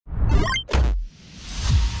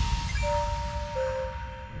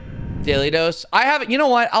Daily Dose. I haven't, you know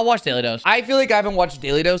what? I'll watch Daily Dose. I feel like I haven't watched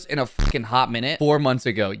Daily Dose in a fucking hot minute. 4 months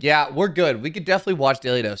ago. Yeah, we're good. We could definitely watch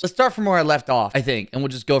Daily Dose. Let's start from where I left off, I think, and we'll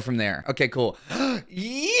just go from there. Okay, cool.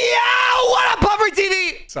 Yeah, what up, Puffer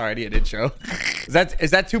TV? Sorry, I need an intro. Is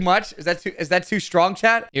that too much? Is that too strong,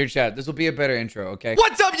 chat? Here, chat. This will be a better intro, okay?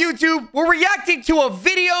 What's up, YouTube? We're reacting to a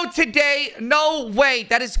video today. No way.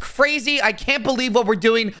 That is crazy. I can't believe what we're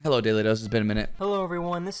doing. Hello, Daily Dose. It's been a minute. Hello,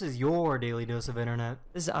 everyone. This is your Daily Dose of Internet.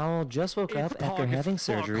 This owl just woke up after having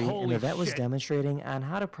surgery, and the vet was demonstrating on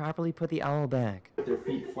how to properly put the owl back. Put their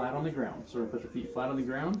feet flat on the ground. So put your feet flat on the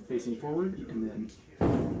ground, facing forward, and then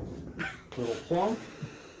little plonk.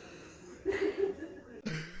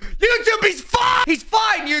 YouTube, he's fine! He's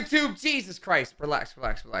fine, YouTube! Jesus Christ. Relax,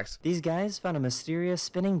 relax, relax. These guys found a mysterious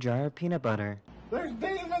spinning jar of peanut butter. There's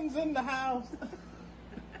demons in the house!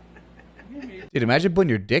 Dude, imagine putting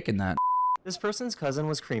your dick in that. This person's cousin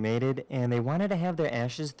was cremated, and they wanted to have their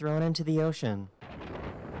ashes thrown into the ocean.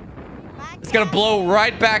 It's gonna blow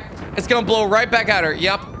right back. It's gonna blow right back at her.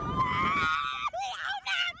 Yep.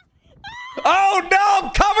 Oh no!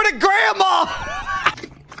 I'm covered in grandma!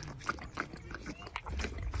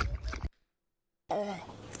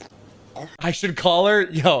 I should call her.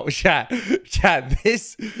 Yo, chat,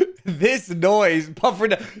 this noise, Puffer.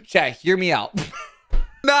 Chat, hear me out.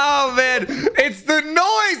 No, man, it's the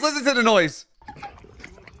noise. Listen to the noise.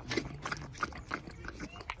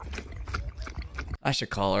 I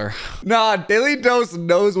should call her. Nah, Daily Dose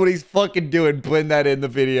knows what he's fucking doing putting that in the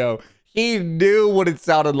video. He knew what it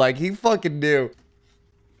sounded like. He fucking knew.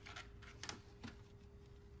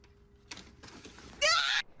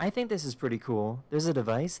 I think this is pretty cool. There's a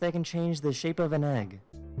device that can change the shape of an egg.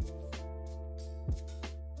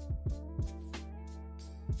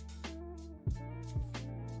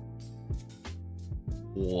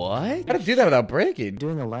 What? How to do that without breaking?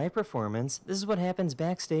 Doing a live performance, this is what happens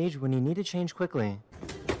backstage when you need to change quickly.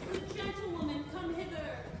 Gentlewoman, come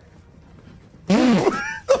hither.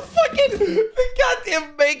 The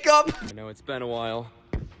goddamn makeup. I know it's been a while.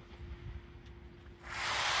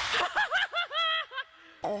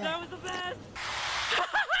 That was the best.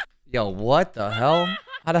 Yo, what the hell?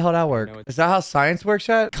 How the hell that work? Is that how science works,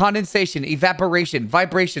 chat? Condensation, evaporation,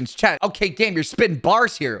 vibrations, chat. Okay, damn, you're spitting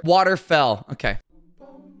bars here. Water fell. Okay.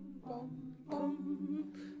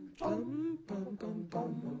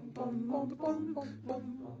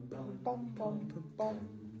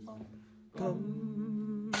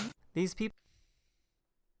 These people...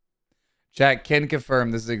 Chat can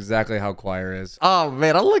confirm this is exactly how choir is. Oh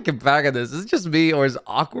man, I'm looking back at this. Is it just me or is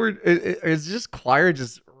awkward? Is just choir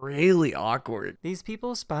just really awkward? These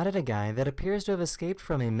people spotted a guy that appears to have escaped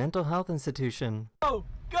from a mental health institution. Go!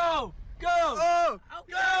 Go! Go! Oh!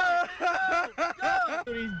 Go! Go!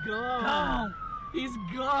 Go! He's gone! He's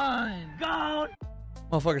gone! Gone!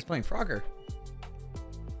 Motherfucker's playing Frogger.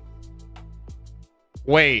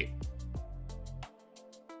 Wait.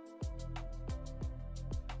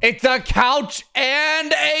 It's a couch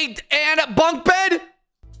and a bunk bed?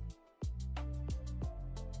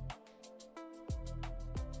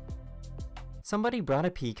 Somebody brought a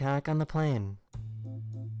peacock on the plane.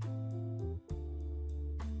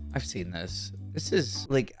 I've seen this. This is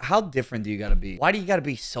like, how different do you gotta be? Why do you gotta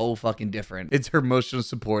be so fucking different? It's her emotional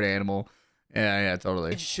support animal. Yeah,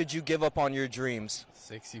 totally. Should you give up on your dreams?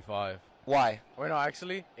 65. Why? Wait, no,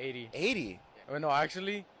 actually, 80. 80? Wait, no,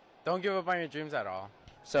 actually, don't give up on your dreams at all.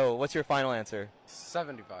 So, what's your final answer?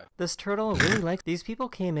 75. This turtle really liked... These people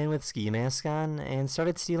came in with ski masks on and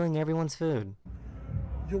started stealing everyone's food.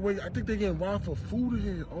 Yo, wait, I think they're getting robbed for food in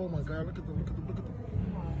here. Oh my God, look at them,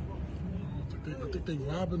 I think they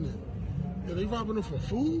robbing it. Yeah, they robbing it for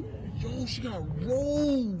food? Yo, she got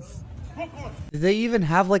rolls. Do they even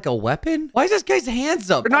have like a weapon? Why is this guy's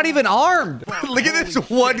hands up? They're not even armed. Look at this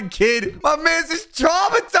one kid. My man's just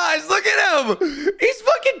traumatized. Look at him. He's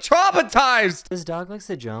fucking traumatized. This dog likes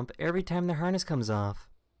to jump every time the harness comes off.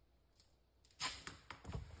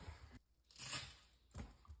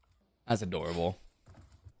 That's adorable.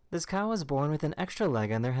 This cow was born with an extra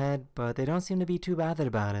leg on their head, but they don't seem to be too bothered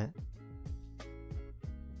about it.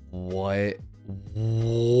 What?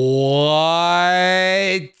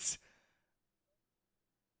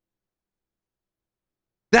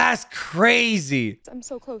 That's crazy. I'm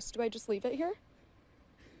so close. Do I just leave it here?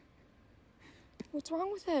 What's wrong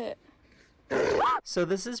with it? So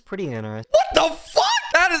this is pretty interesting. What the fuck?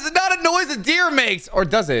 That is not a noise a deer makes. Or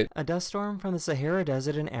does it? A dust storm from the Sahara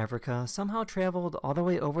Desert in Africa somehow traveled all the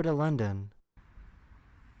way over to London.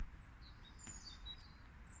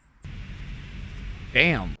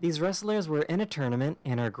 Damn. These wrestlers were in a tournament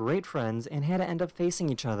and are great friends and had to end up facing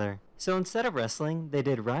each other. So instead of wrestling, they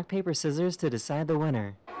did rock, paper, scissors to decide the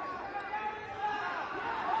winner.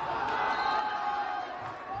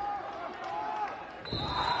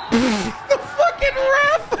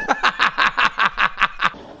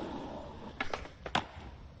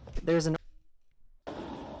 There's an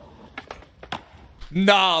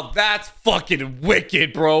No, that's fucking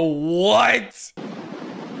wicked, bro. What?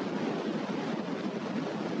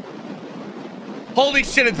 Holy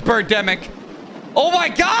shit, it's Birdemic. Oh my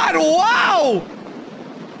god, wow!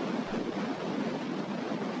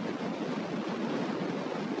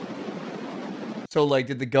 So, like,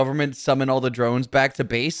 did the government summon all the drones back to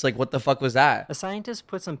base? Like, what the fuck was that? A scientist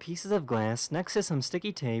put some pieces of glass next to some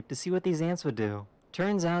sticky tape to see what these ants would do.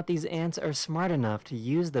 Turns out these ants are smart enough to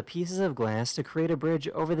use the pieces of glass to create a bridge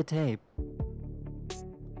over the tape.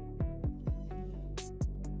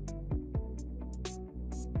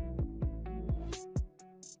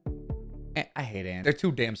 I hate ants. They're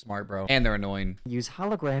too damn smart, bro. And they're annoying. Use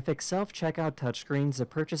holographic self-checkout touchscreens to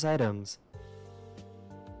purchase items.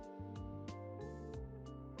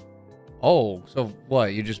 Oh, so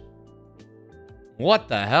what? You just... What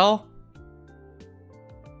the hell?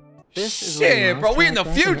 This is where Shit, the bro, we in the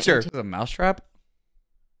mousetrap back in future. Is this a mousetrap?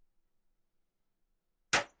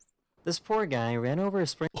 This poor guy ran over a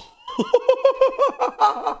sprinkler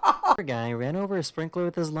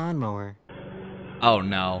with his lawnmower. Oh,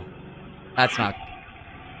 no. That's not...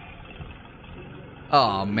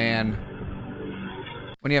 Oh, man.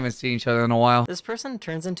 When you haven't seen each other in a while. This person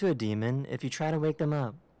turns into a demon if you try to wake them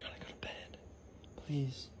up. Gotta go to bed.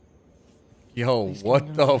 Please. Yo, Please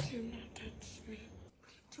what the...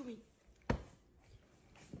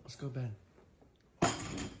 Let's go to bed.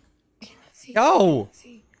 Yo!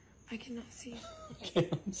 I cannot see. I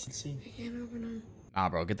can't see. I can't open them. Nah,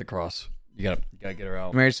 bro, get the cross. You gotta get her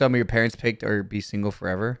out. Marry someone your parents picked or be single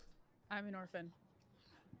forever? I'm an orphan.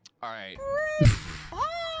 All right.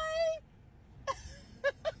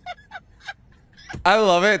 I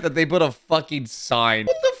love it that they put a fucking sign.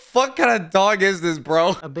 What the fuck kind of dog is this,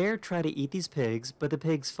 bro? A bear tried to eat these pigs, but the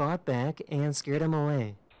pigs fought back and scared him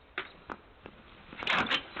away.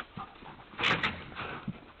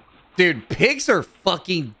 Dude, pigs are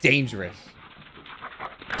fucking dangerous.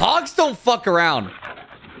 Hogs don't fuck around.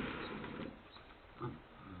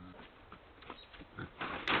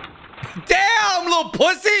 Damn, little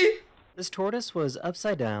pussy! This tortoise was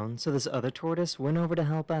upside down, so this other tortoise went over to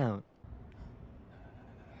help out.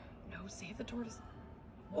 No, save the tortoise.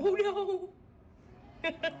 Oh no!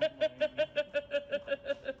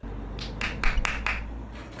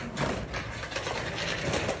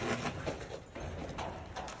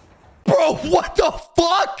 Bro, what the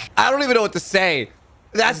fuck? I don't even know what to say.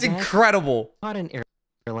 That's incredible. Caught an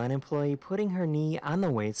airline employee putting her knee on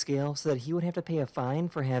the weight scale so that he would have to pay a fine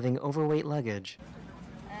for having overweight luggage.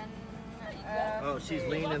 Oh, she's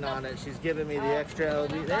leaning on it. She's giving me the extra.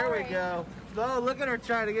 There we go. Oh, look at her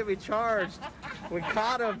trying to get me charged. We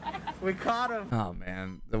caught him. We caught him. Oh,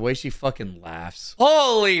 man. The way she fucking laughs.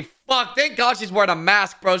 Holy fuck. Thank God she's wearing a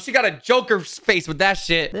mask, bro. She got a Joker face with that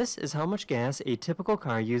shit. This is how much gas a typical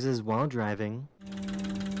car uses while driving.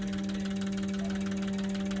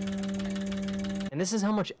 And this is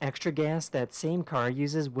how much extra gas that same car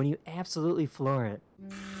uses when you absolutely floor it.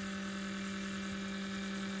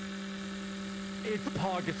 It's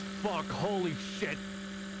pog as fuck, holy shit.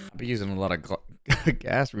 I've been using a lot of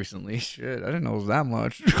gas recently. Shit, I didn't know it was that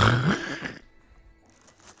much.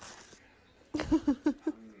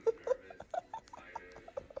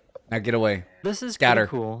 Now get away. This is Scatter.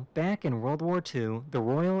 pretty cool. Back in World War II, the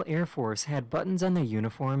Royal Air Force had buttons on their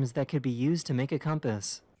uniforms that could be used to make a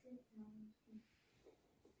compass.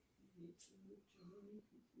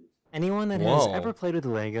 Anyone that has Whoa. ever played with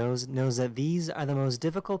Legos knows that these are the most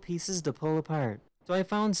difficult pieces to pull apart. So I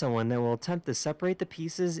found someone that will attempt to separate the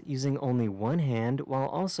pieces using only one hand while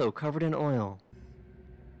also covered in oil.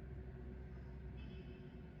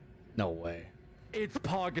 No way. It's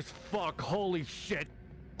pog as fuck, holy shit.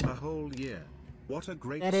 A whole year. What a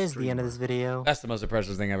great That is the end of this video. That's the most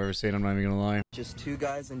impressive thing I've ever seen. I'm not even gonna lie. Just two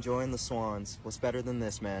guys enjoying the swans. What's better than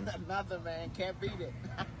this, man? Nothing, man. Can't beat it.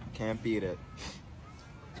 Can't beat it.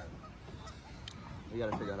 We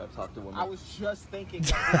gotta figure out how to talk to women. I was just thinking.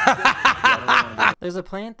 There's a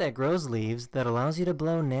plant that grows leaves that allows you to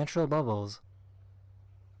blow natural bubbles.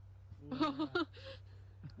 That's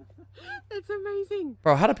amazing.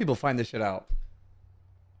 Bro, how do people find this shit out?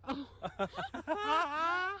 Oh.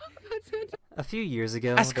 That's fantastic. A few years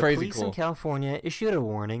ago, That's the crazy police cool. in California issued a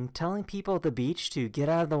warning telling people at the beach to get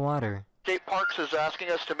out of the water. State Parks is asking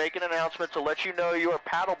us to make an announcement to let you know you are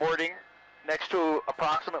paddleboarding next to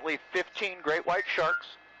approximately 15 great white sharks.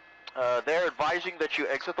 They're advising that you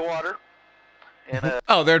exit the water.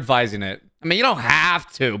 Oh, they're advising it. I mean, you don't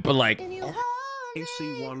have to, but like...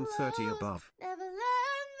 AC 130 above.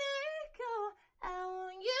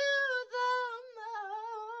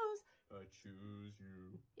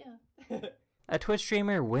 A Twitch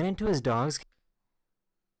streamer went into his dog's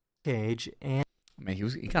cage and... Man,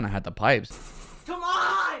 he kind of had the pipes. Come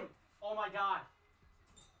on! Oh my god.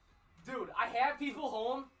 Dude, I have people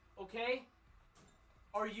home, okay?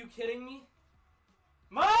 Are you kidding me?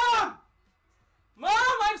 Mom! Mom,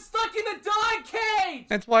 I'm stuck in the dog cage!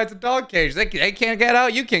 That's why it's a dog cage. They can't get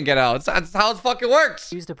out, you can't get out. That's how it fucking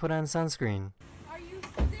works. Used to put on sunscreen. Are you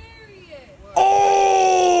serious?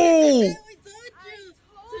 Oh! I told you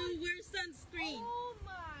to wear sunscreen. Oh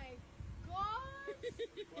my god!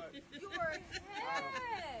 Your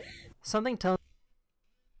head! Something tells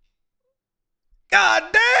God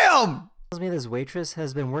damn! me this waitress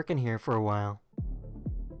has been working here for a while.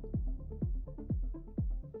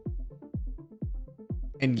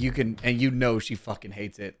 And you know she fucking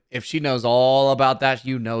hates it. If she knows all about that,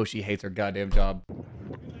 you know she hates her goddamn job.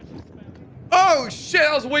 Oh shit,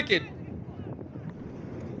 that was wicked.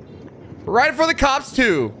 Right for the cops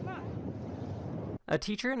too. A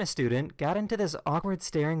teacher and a student got into this awkward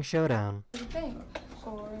staring showdown. Thing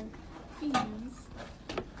for fees.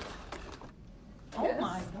 Oh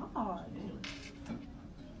my god.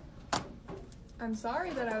 I'm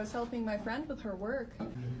sorry that I was helping my friend with her work.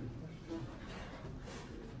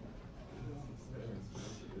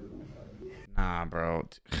 Nah, bro.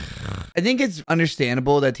 I think it's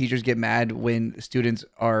understandable that teachers get mad when students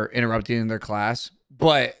are interrupting their class,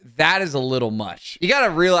 but that is a little much. You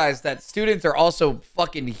gotta realize that students are also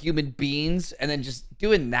fucking human beings, and then just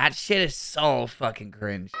doing that shit is so fucking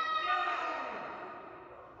cringe.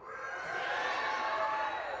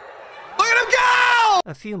 Look at him go!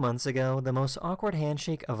 A few months ago, the most awkward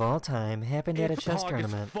handshake of all time happened at a chess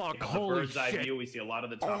tournament. In the bird's eye view, we see a lot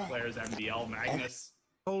of the top players, MDL, Magnus.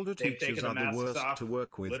 Older They've teachers taken are the the masks worst off, to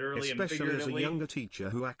work with, literally and especially as a figuratively. younger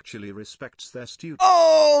teacher who actually respects their students.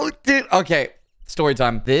 Oh, dude. Okay, story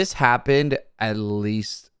time. This happened at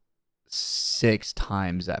least 6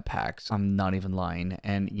 times at PAX. I'm not even lying.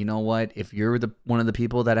 And you know what? If you're one of the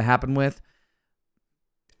people that it happened with,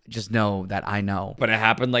 just know that I know. But it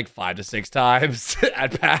happened like 5 to 6 times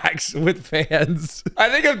at PAX with fans. I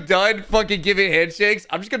think I'm done fucking giving handshakes.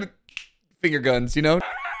 I'm just gonna finger guns, you know?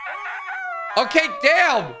 Okay,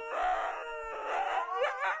 damn!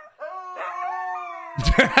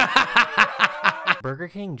 Burger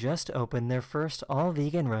King just opened their first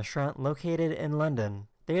all-vegan restaurant located in London.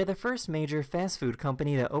 They are the first major fast food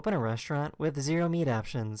company to open a restaurant with 0 meat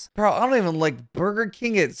options. Bro, I don't even like Burger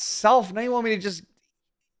King itself. Now you want me to just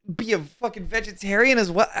be a fucking vegetarian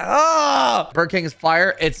as well? Ah! Burger King is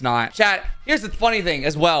fire. It's not. Chat, here's the funny thing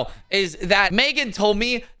as well, is that Megan told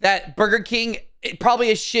me that Burger King probably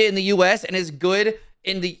is shit in the US and is good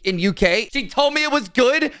in UK. She told me it was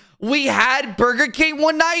good. We had Burger King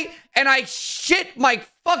one night and I shit my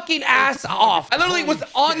fucking ass off. I literally was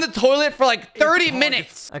on the toilet for like 30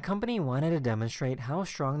 minutes. A company wanted to demonstrate how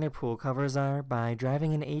strong their pool covers are by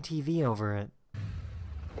driving an ATV over it.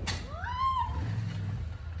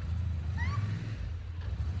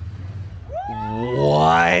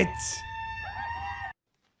 What?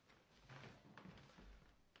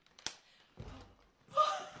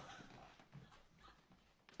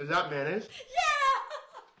 Is that mayonnaise? Yeah!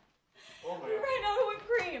 Oh my We ran out of whipped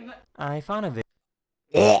cream. I found a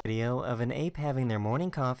video of an ape having their morning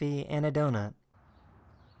coffee and a donut.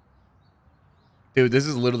 Dude, this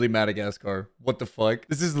is literally Madagascar. What the fuck?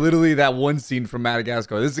 This is literally that one scene from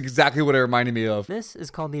Madagascar. This is exactly what it reminded me of. This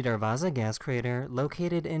is called the Darvaza gas crater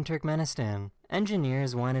located in Turkmenistan.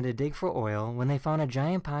 Engineers wanted to dig for oil when they found a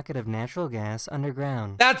giant pocket of natural gas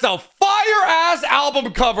underground. That's a fire-ass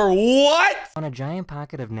album cover. What? On a giant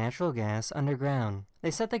pocket of natural gas underground.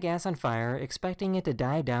 They set the gas on fire, expecting it to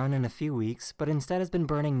die down in a few weeks, but instead has been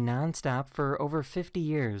burning non-stop for over 50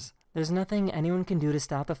 years. There's nothing anyone can do to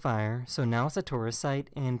stop the fire, so now it's a tourist site,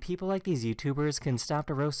 and people like these YouTubers can stop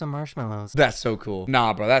to roast some marshmallows. That's so cool.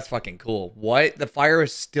 Nah, bro, that's fucking cool. What? The fire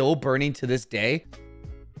is still burning to this day?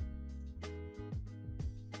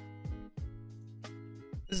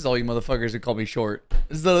 This is all you motherfuckers who call me short.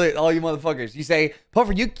 This is literally all you motherfuckers. You say,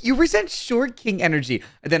 Puffer, you resent short king energy.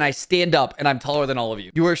 And then I stand up and I'm taller than all of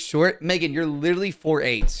you. You are short? Megan, you're literally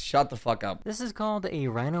 4'8". Shut the fuck up. This is called a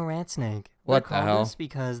rhino rat snake. What They're the called hell? this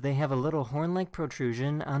because they have a little horn-like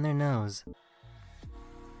protrusion on their nose.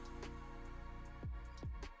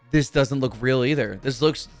 This doesn't look real either. This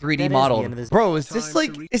looks 3D That is the modeled. end of this Bro, is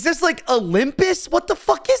this like Olympus? What the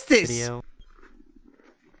fuck is this? Video.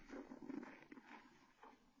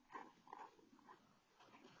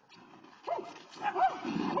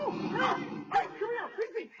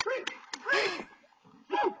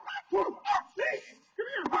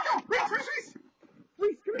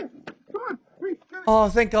 Oh,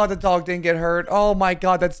 thank God the dog didn't get hurt. Oh my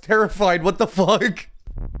God, that's terrifying. What the fuck?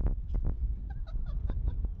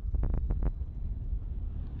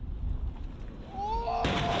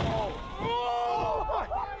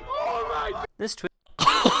 This Twitch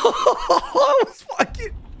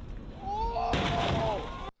fucking...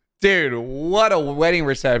 Dude, what a wedding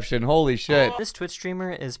reception. Holy shit. This Twitch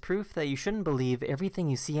streamer is proof that you shouldn't believe everything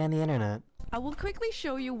you see on the internet. I will quickly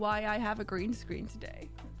show you why I have a green screen today.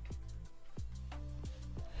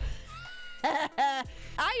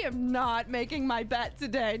 I am not making my bet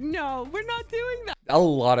today. No, we're not doing that. A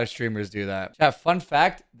lot of streamers do that. Chat, fun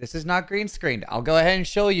fact, this is not green screened. I'll go ahead and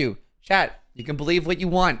show you. Chat, you can believe what you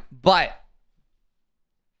want, but...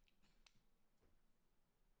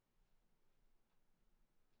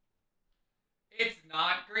 it's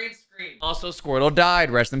not green screen. Also, Squirtle died.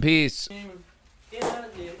 Rest in peace. Get out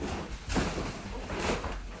of there.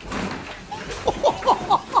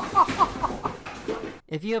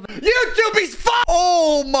 If you have YouTube's fuck.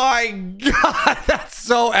 Oh my God, that's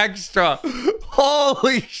so extra.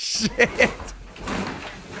 Holy shit.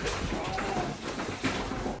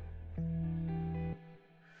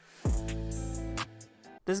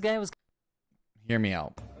 This guy was... Hear me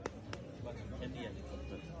out.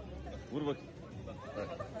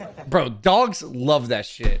 Bro, dogs love that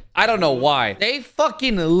shit. I don't know why. They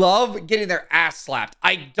fucking love getting their ass slapped.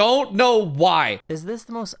 I don't know why. Is this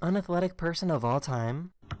the most unathletic person of all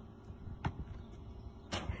time?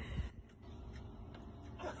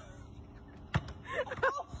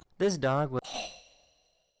 This dog was...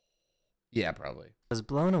 yeah, probably. ...was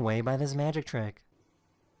blown away by this magic trick.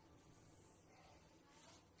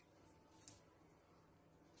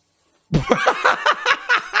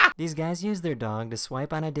 These guys use their dog to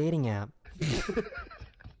swipe on a dating app.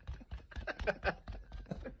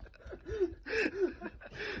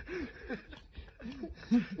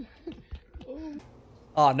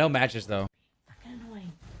 Oh, no matches though.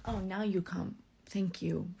 Annoying. Oh, now you come. Thank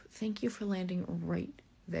you. Thank you for landing right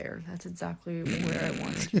there. That's exactly where I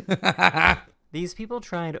wanted. These people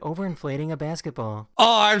tried overinflating a basketball. Oh,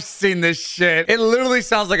 I've seen this shit. It literally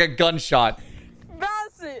sounds like a gunshot.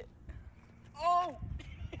 Bassett! Oh!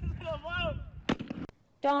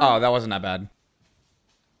 Oh, that wasn't that bad.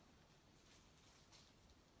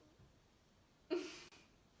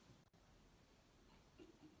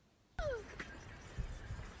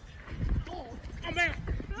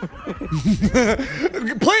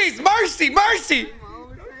 Please, mercy, mercy!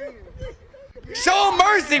 Show him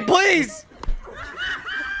mercy, please!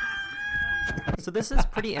 So this is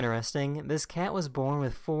pretty interesting. This cat was born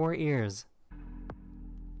with 4 ears.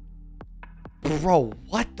 Bro,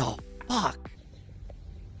 what the fuck?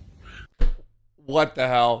 What the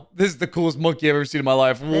hell? This is the coolest monkey I've ever seen in my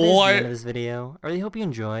life. That is the What? end of this video. I really hope you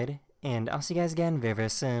enjoyed, and I'll see you guys again very, very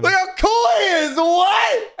soon. Look how cool he is!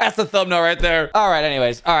 What? That's the thumbnail right there. All right,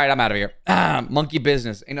 anyways. All right, I'm out of here. Monkey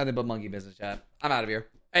business. Ain't nothing but monkey business, chat. I'm out of here.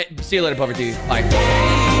 Hey, see you later, Puffer TV. Bye.